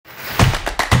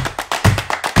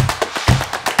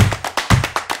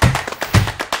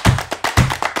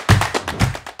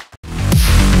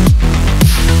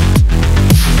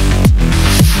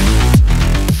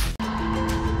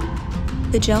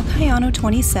The Gel Kayano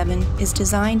 27 is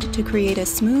designed to create a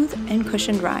smooth and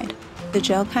cushioned ride. The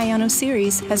Gel Kayano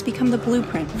series has become the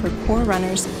blueprint for core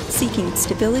runners seeking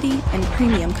stability and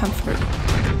premium comfort.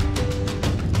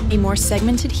 A more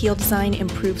segmented heel design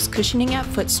improves cushioning at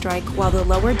foot strike, while the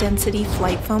lower density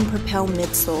Flight Foam Propel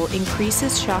midsole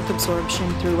increases shock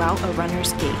absorption throughout a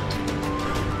runner's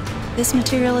gait. This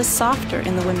material is softer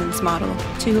in the women's model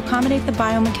to accommodate the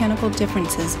biomechanical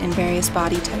differences in various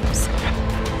body types.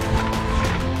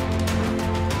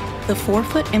 The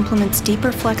forefoot implements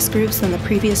deeper flex grooves than the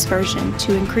previous version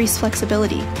to increase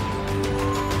flexibility.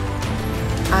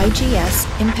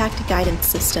 IGS Impact Guidance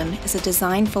System is a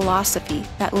design philosophy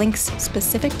that links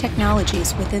specific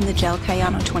technologies within the Gel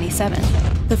Kayano 27.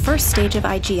 The first stage of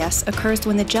IGS occurs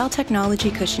when the gel technology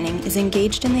cushioning is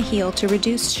engaged in the heel to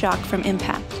reduce shock from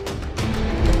impact.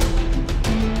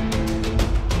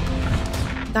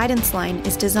 Guidance line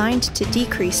is designed to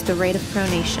decrease the rate of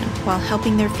pronation while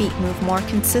helping their feet move more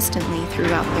consistently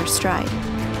throughout their stride.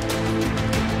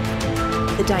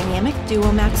 The dynamic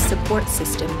DuoMax support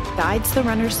system guides the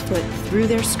runner's foot through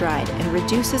their stride and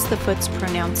reduces the foot's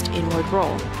pronounced inward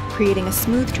roll, creating a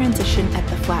smooth transition at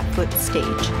the flat foot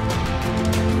stage.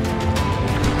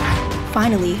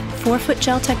 Finally, forefoot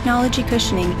gel technology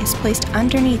cushioning is placed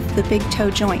underneath the big toe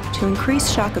joint to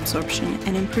increase shock absorption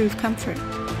and improve comfort.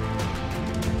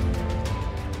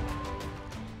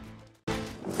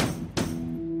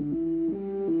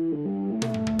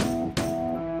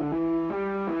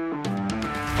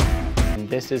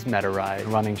 This is MetaRide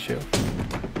running shoe.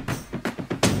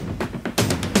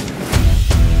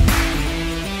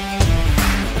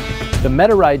 The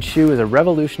MetaRide shoe is a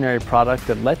revolutionary product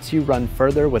that lets you run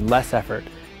further with less effort,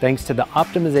 thanks to the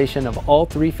optimization of all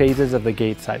three phases of the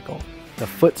gait cycle: the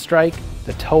foot strike,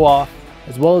 the toe off,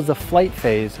 as well as the flight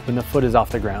phase when the foot is off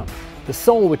the ground. The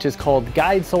sole, which is called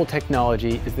guide sole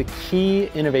technology, is the key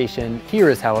innovation. Here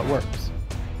is how it works.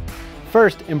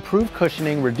 First, improved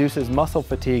cushioning reduces muscle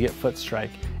fatigue at foot strike.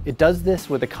 It does this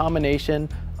with a combination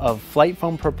of Flight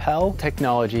Foam Propel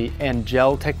technology and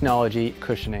gel technology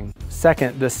cushioning.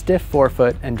 Second, the stiff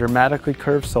forefoot and dramatically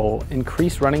curved sole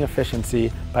increase running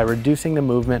efficiency by reducing the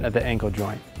movement of the ankle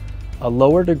joint. A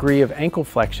lower degree of ankle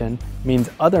flexion means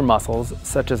other muscles,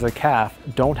 such as the calf,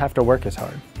 don't have to work as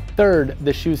hard. Third,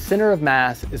 the shoe's center of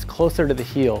mass is closer to the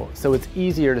heel, so it's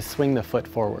easier to swing the foot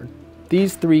forward.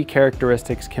 These three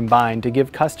characteristics combine to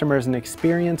give customers an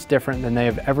experience different than they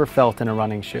have ever felt in a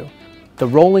running shoe. The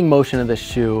rolling motion of the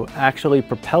shoe actually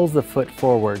propels the foot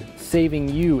forward, saving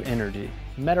you energy.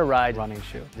 MetaRide running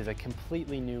shoe is a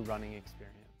completely new running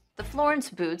experience. The Florence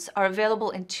boots are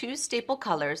available in two staple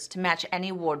colors to match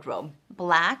any wardrobe: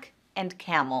 black and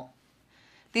camel.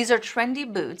 These are trendy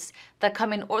boots that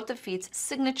come in Orthofeet's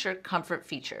signature comfort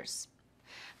features.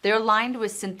 They're lined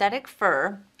with synthetic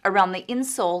fur around the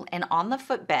insole and on the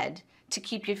footbed to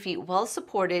keep your feet well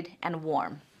supported and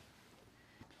warm.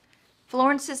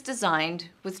 Florence is designed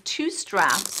with two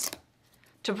straps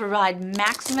to provide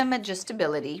maximum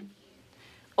adjustability,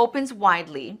 opens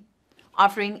widely,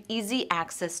 offering easy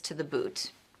access to the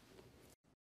boot.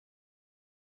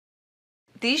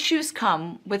 These shoes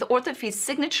come with Orthofeet's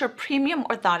signature premium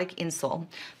orthotic insole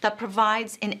that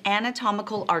provides an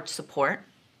anatomical arch support,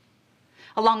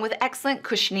 along with excellent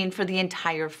cushioning for the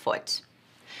entire foot.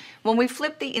 When we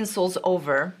flip the insoles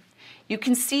over, you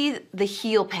can see the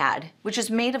heel pad, which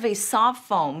is made of a soft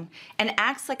foam and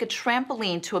acts like a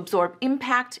trampoline to absorb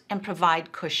impact and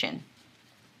provide cushion.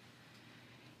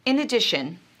 In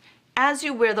addition, as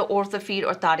you wear the Orthofeet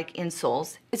orthotic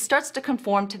insoles, it starts to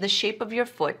conform to the shape of your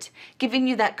foot, giving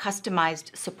you that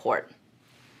customized support.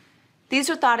 These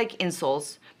orthotic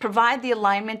insoles provide the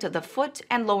alignment of the foot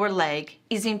and lower leg,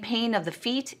 easing pain of the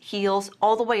feet, heels,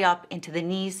 all the way up into the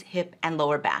knees, hip, and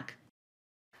lower back.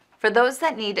 For those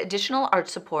that need additional arch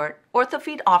support,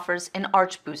 Orthofeet offers an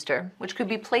arch booster, which could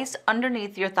be placed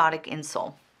underneath the orthotic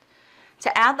insole.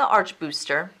 To add the arch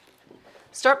booster,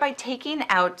 start by taking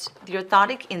out the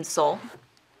orthotic insole,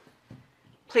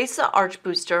 place the arch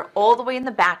booster all the way in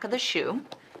the back of the shoe,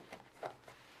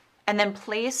 and then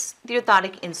place the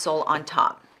orthotic insole on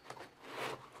top.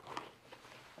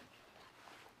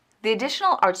 The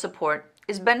additional arch support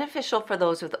is beneficial for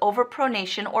those with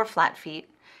overpronation or flat feet,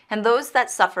 and those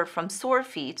that suffer from sore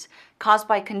feet caused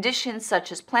by conditions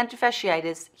such as plantar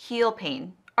fasciitis, heel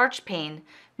pain, arch pain,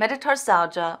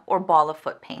 metatarsalgia, or ball of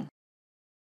foot pain.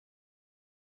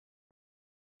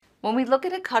 When we look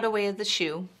at a cutaway of the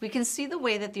shoe, we can see the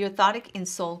way that the orthotic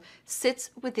insole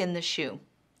sits within the shoe.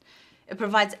 It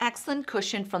provides excellent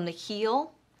cushion from the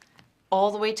heel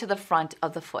all the way to the front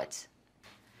of the foot.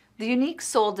 The unique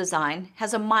sole design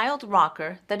has a mild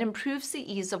rocker that improves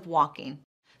the ease of walking.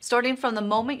 starting from the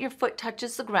moment your foot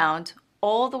touches the ground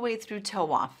all the way through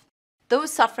toe off.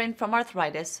 Those suffering from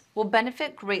arthritis will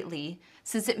benefit greatly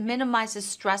since it minimizes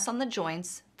stress on the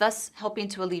joints, thus helping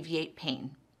to alleviate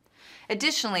pain.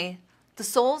 Additionally, the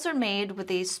soles are made with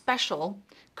a special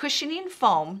cushioning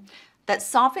foam that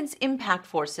softens impact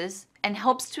forces and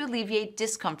helps to alleviate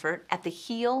discomfort at the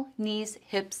heel, knees,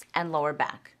 hips, and lower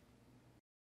back.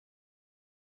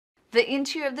 The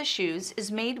interior of the shoes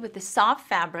is made with a soft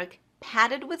fabric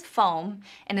padded with foam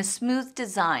and a smooth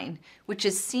design, which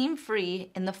is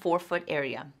seam-free in the forefoot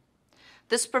area.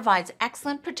 This provides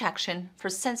excellent protection for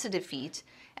sensitive feet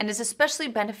and is especially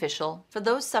beneficial for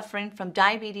those suffering from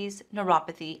diabetes,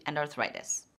 neuropathy, and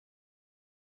arthritis.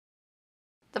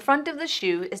 The front of the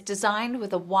shoe is designed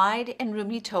with a wide and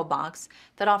roomy toe box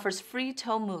that offers free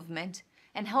toe movement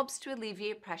and helps to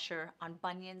alleviate pressure on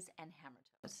bunions and hammer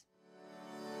toes.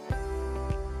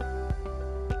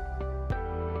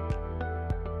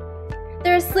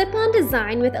 They're a slip-on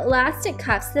design with elastic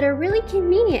cuffs that are really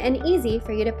convenient and easy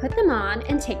for you to put them on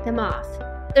and take them off.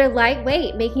 They're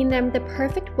lightweight, making them the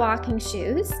perfect walking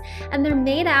shoes, and they're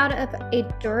made out of a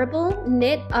durable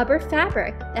knit rubber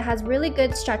fabric that has really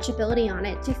good stretchability on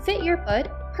it to fit your foot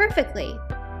perfectly.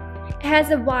 It has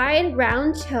a wide,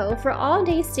 round toe for all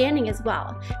day standing as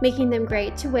well, making them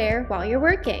great to wear while you're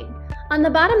working. On the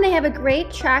bottom, they have a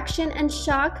great traction and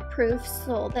shock-proof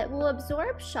sole that will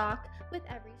absorb shock with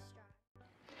every stride.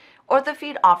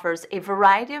 OrthoFeet offers a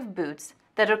variety of boots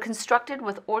that are constructed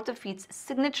with OrthoFeet's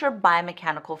signature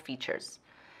biomechanical features.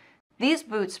 These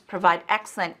boots provide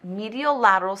excellent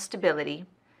medial-lateral stability,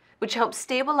 which helps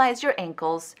stabilize your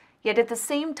ankles, yet at the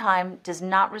same time does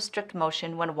not restrict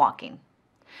motion when walking.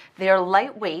 They are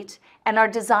lightweight and are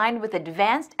designed with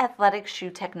advanced athletic shoe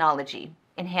technology,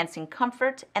 enhancing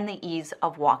comfort and the ease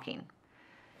of walking.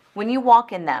 When you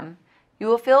walk in them, you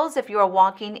will feel as if you are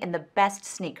walking in the best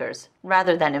sneakers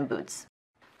rather than in boots.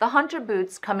 The Hunter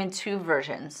boots come in two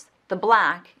versions. The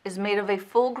black is made of a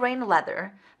full-grain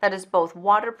leather that is both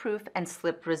waterproof and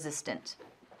slip-resistant.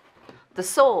 The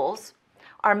soles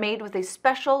are made with a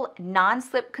special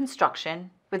non-slip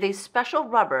construction with a special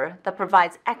rubber that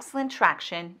provides excellent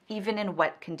traction even in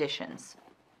wet conditions.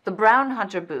 The brown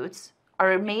Hunter boots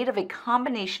are made of a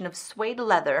combination of suede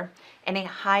leather and a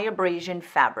high abrasion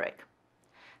fabric.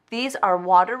 These are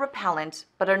water repellent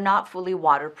but are not fully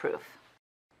waterproof.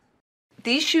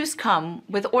 These shoes come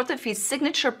with OrthoFeet's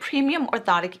signature premium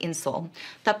orthotic insole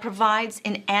that provides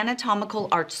an anatomical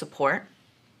arch support,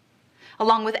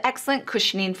 along with excellent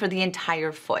cushioning for the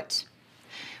entire foot.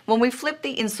 When we flip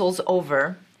the insoles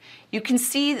over, you can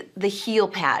see the heel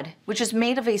pad, which is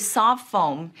made of a soft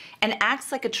foam and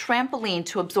acts like a trampoline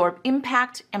to absorb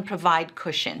impact and provide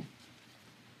cushion.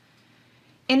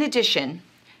 In addition,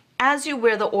 as you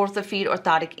wear the OrthoFeet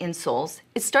orthotic insoles,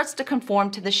 it starts to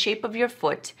conform to the shape of your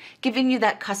foot, giving you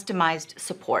that customized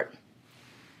support.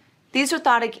 These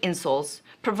orthotic insoles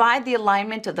provide the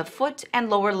alignment of the foot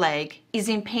and lower leg,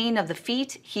 easing pain of the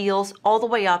feet, heels, all the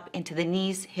way up into the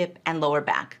knees, hip, and lower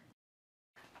back.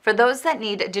 For those that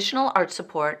need additional arch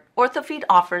support, OrthoFeet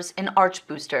offers an arch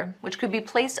booster, which could be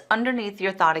placed underneath the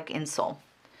orthotic insole.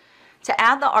 To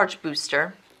add the arch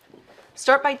booster,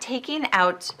 start by taking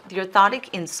out the orthotic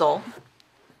insole,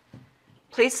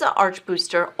 place the arch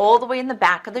booster all the way in the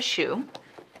back of the shoe,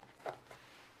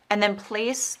 and then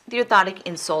place the orthotic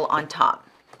insole on top.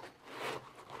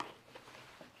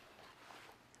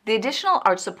 The additional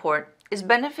arch support is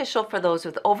beneficial for those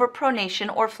with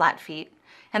overpronation or flat feet,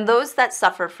 and those that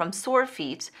suffer from sore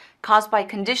feet caused by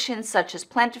conditions such as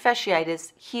plantar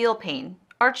fasciitis, heel pain,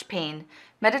 arch pain,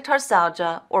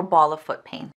 metatarsalgia, or ball of foot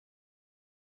pain.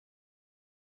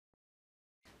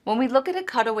 When we look at a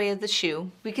cutaway of the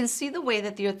shoe, we can see the way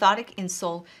that the orthotic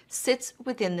insole sits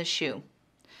within the shoe.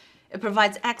 It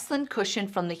provides excellent cushion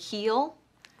from the heel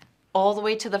all the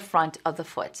way to the front of the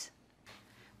foot.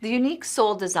 The unique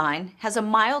sole design has a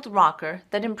mild rocker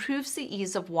that improves the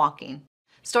ease of walking,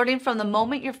 starting from the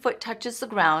moment your foot touches the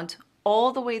ground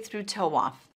all the way through toe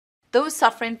off. Those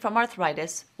suffering from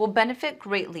arthritis will benefit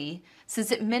greatly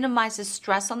since it minimizes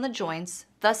stress on the joints,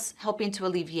 thus helping to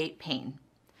alleviate pain.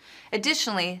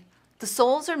 Additionally, the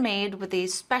soles are made with a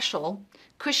special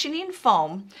cushioning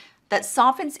foam that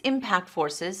softens impact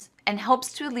forces and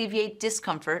helps to alleviate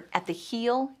discomfort at the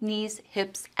heel, knees,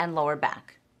 hips, and lower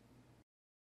back.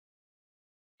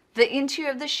 The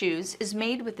interior of the shoes is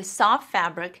made with a soft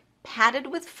fabric padded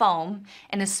with foam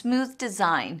and a smooth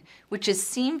design, which is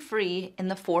seam-free in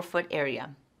the forefoot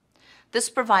area. This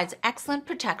provides excellent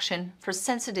protection for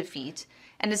sensitive feet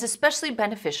and is especially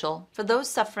beneficial for those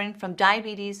suffering from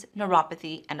diabetes,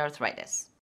 neuropathy, and arthritis.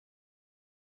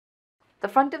 The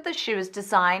front of the shoe is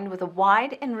designed with a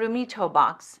wide and roomy toe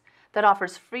box that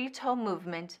offers free toe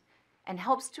movement and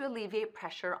helps to alleviate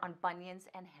pressure on bunions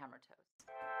and hammer toes.